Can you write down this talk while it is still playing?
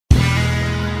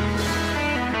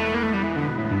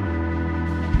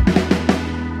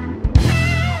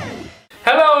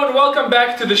welcome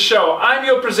back to the show. I'm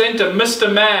your presenter,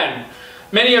 Mr. Man.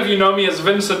 Many of you know me as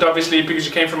Vincent, obviously, because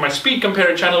you came from my Speed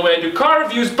Comparer channel where I do car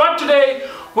reviews, but today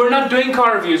we're not doing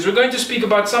car reviews. We're going to speak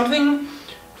about something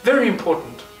very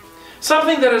important.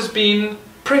 Something that has been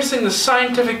pressing the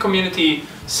scientific community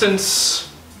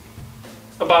since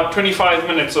about 25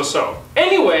 minutes or so.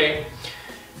 Anyway,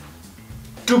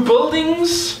 do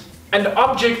buildings and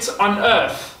objects on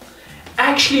Earth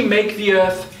actually make the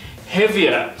Earth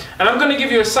heavier? And I'm going to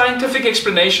give you a scientific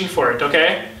explanation for it,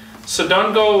 okay? So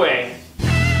don't go away.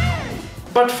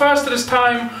 But first it is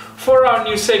time for our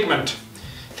new segment,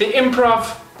 the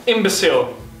Improv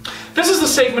Imbecile. This is the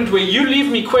segment where you leave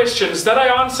me questions that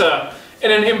I answer in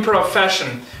an improv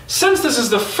fashion. Since this is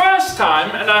the first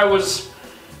time and I was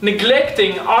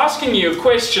neglecting asking you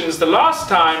questions the last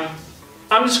time,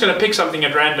 I'm just going to pick something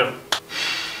at random.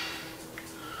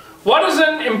 What is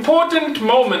an important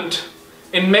moment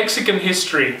in Mexican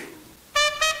history?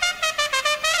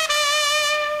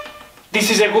 This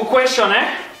is a good question,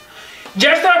 eh?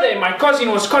 Yesterday my cousin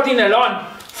was cutting the lawn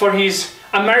for his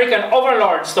American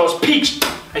overlords, those pigs.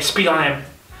 I spit on him.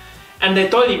 And they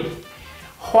told him,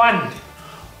 Juan,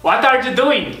 what are you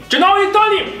doing? Do you know what he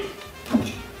told him?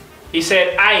 He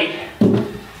said, I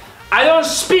don't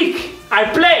speak, I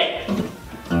play.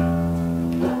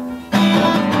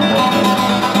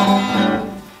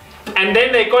 And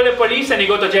then they call the police and he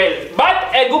go to jail.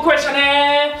 But a good question,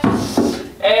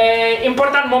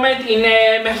 important moment in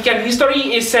Mexican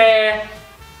history is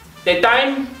the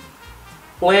time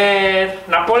where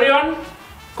Napoleon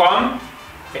come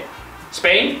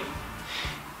Spain.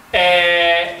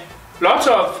 Lots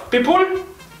of people,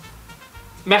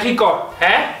 Mexico,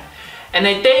 and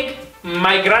I take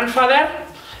my grandfather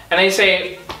and I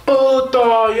say,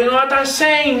 puto, you know what I'm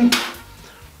saying?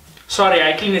 Sorry,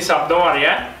 I clean this up, don't worry,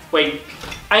 Wait,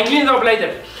 I clean it up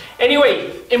later. Anyway,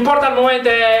 important moment,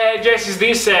 Jess, is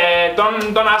this.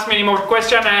 Don't ask me any more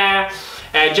questions.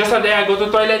 Yesterday I go to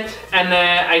toilet and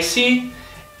I see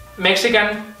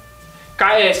Mexican,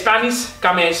 Spanish,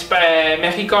 come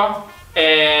Mexico.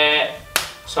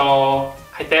 So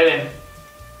I tell them,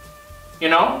 you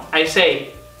know, I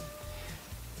say.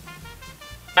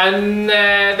 And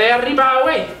they arriba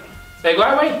away. They go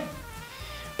away.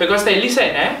 Because they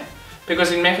listen,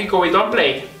 Because in Mexico we don't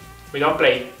play. We don't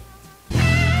play.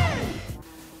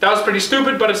 That was pretty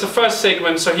stupid, but it's the first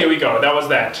segment, so here we go. That was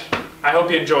that. I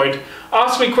hope you enjoyed.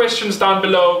 Ask me questions down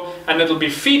below, and it'll be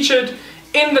featured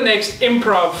in the next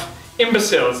Improv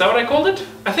Imbecile. Is that what I called it?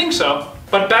 I think so.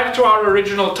 But back to our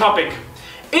original topic.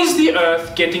 Is the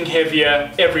Earth getting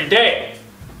heavier every day?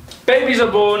 Babies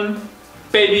are born.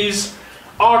 Babies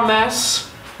are mass.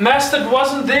 Mass that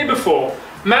wasn't there before.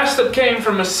 Mass that came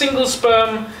from a single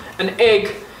sperm, an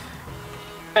egg.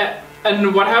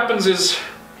 And what happens is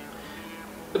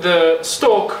the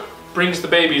stork brings the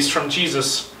babies from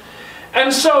Jesus.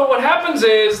 And so what happens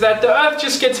is that the Earth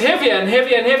just gets heavier and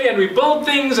heavier and heavier, and we build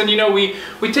things, and you know, we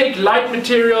take light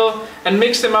material and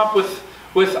mix them up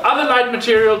with other light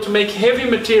material to make heavy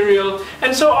material,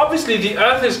 and so obviously the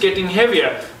Earth is getting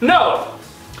heavier. No!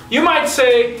 You might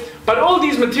say, but all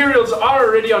these materials are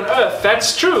already on Earth.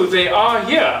 That's true, they are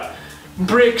here.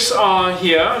 Bricks are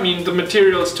here, I mean the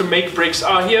materials to make bricks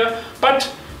are here, but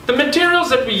the materials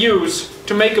that we use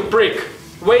to make a brick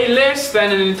weigh less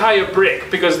than an entire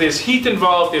brick, because there's heat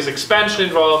involved, there's expansion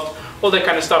involved, all that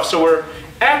kind of stuff. So we're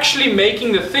actually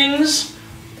making the things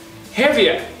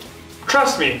heavier.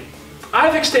 Trust me, I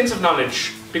have extensive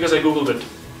knowledge because I googled it.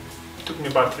 It took me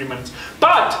about 3 minutes.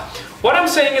 But what I'm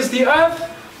saying is the Earth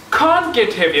can't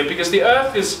get heavier because the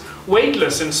Earth is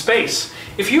weightless in space.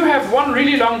 If you have one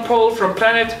really long pole from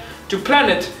planet to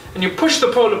planet and you push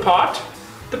the pole apart,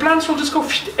 the planets will just go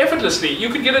effortlessly. You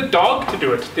could get a dog to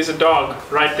do it. There's a dog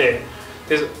right there.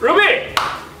 There's Ruby!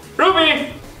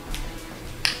 Ruby!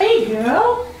 Hey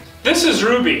girl! This is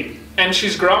Ruby, and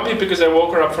she's grumpy because I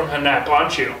woke her up from her nap,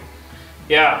 aren't you?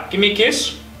 Yeah, give me a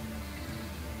kiss.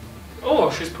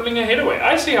 Oh, she's pulling her head away.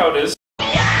 I see how it is.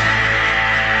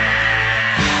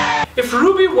 If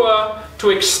Ruby were to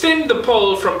extend the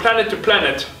pole from planet to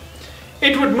planet,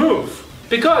 it would move,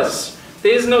 because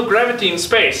there is no gravity in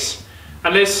space.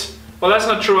 Unless, well, that's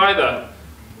not true either.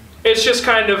 It's just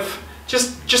kind of,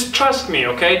 just trust me,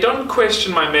 okay? Don't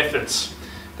question my methods.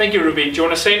 Thank you, Ruby. Do you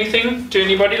want to say anything to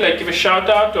anybody? Like give a shout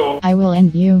out or? I will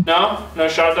end you. No? No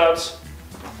shout outs?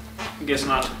 I guess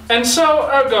not. And so,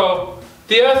 ergo,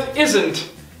 the Earth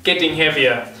isn't getting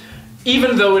heavier,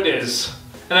 even though it is.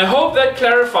 And I hope that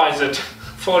clarifies it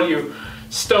for you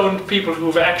stoned people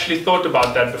who've actually thought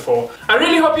about that before. I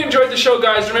really hope you enjoyed the show,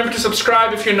 guys. Remember to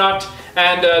subscribe if you're not,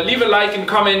 and leave a like and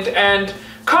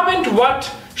comment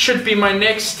what should be my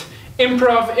next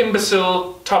improv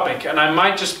imbecile topic, and I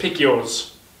might just pick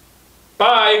yours.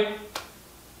 Bye!